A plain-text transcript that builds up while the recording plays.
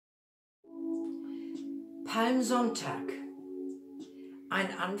Palmsonntag.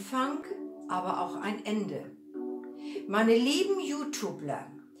 Ein Anfang, aber auch ein Ende. Meine lieben YouTuber,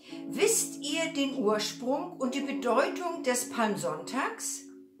 wisst ihr den Ursprung und die Bedeutung des Palmsonntags?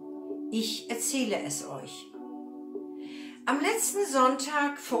 Ich erzähle es euch. Am letzten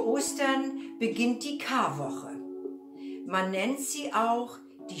Sonntag vor Ostern beginnt die Karwoche. Man nennt sie auch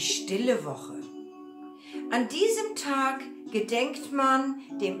die stille Woche. An diesem Tag gedenkt man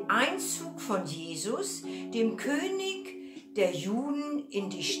dem Einzug von Jesus, dem König der Juden, in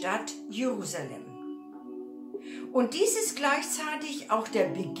die Stadt Jerusalem. Und dies ist gleichzeitig auch der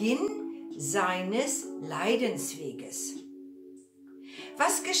Beginn seines Leidensweges.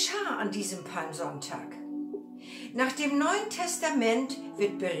 Was geschah an diesem Palmsonntag? Nach dem Neuen Testament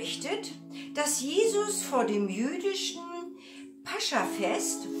wird berichtet, dass Jesus vor dem jüdischen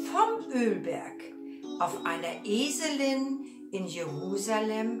Paschafest vom Ölberg auf einer Eselin in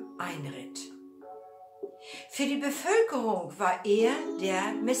Jerusalem einritt. Für die Bevölkerung war er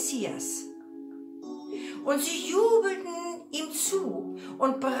der Messias. Und sie jubelten ihm zu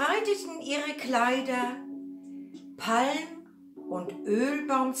und breiteten ihre Kleider, Palm- und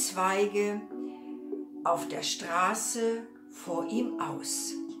Ölbaumzweige auf der Straße vor ihm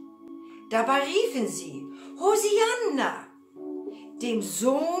aus. Dabei riefen sie: Hosianna, dem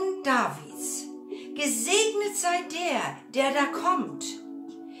Sohn Davids. Gesegnet sei der da kommt,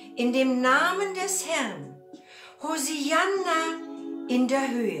 in dem Namen des Herrn. Hosianna in der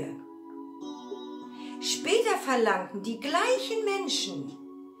Höhe. Später verlangten die gleichen Menschen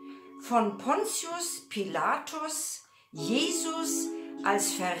von Pontius Pilatus, Jesus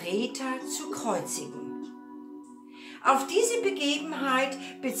als Verräter zu kreuzigen. Auf diese Begebenheit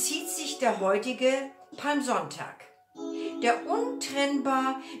bezieht sich der heutige Palmsonntag, der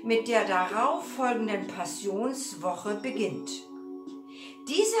untrennbar mit der darauffolgenden Passionswoche beginnt.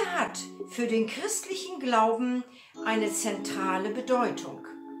 Diese hat für den christlichen Glauben eine zentrale Bedeutung.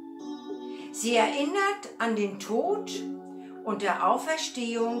 Sie erinnert an den Tod und der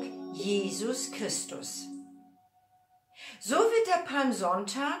Auferstehung Jesus Christus. So wird der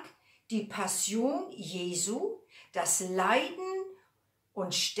Palmsonntag die Passion Jesu, das Leiden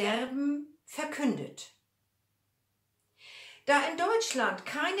und Sterben verkündet. Da in Deutschland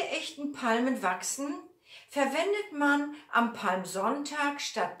keine echten Palmen wachsen, verwendet man am Palmsonntag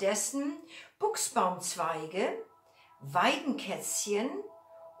stattdessen Buchsbaumzweige, Weidenkätzchen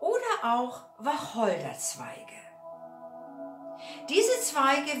oder auch Wacholderzweige. Diese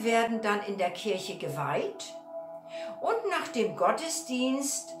Zweige werden dann in der Kirche geweiht und nach dem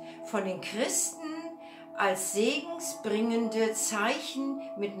Gottesdienst von den Christen als segensbringende Zeichen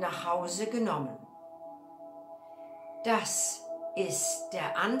mit nach Hause genommen. Das ist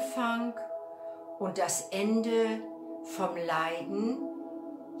der Anfang und das Ende vom Leiden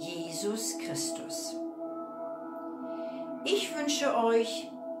Jesus Christus. Ich wünsche euch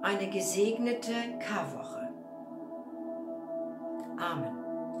eine gesegnete Karwoche. Amen.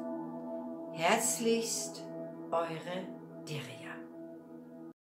 Herzlichst, eure Deria.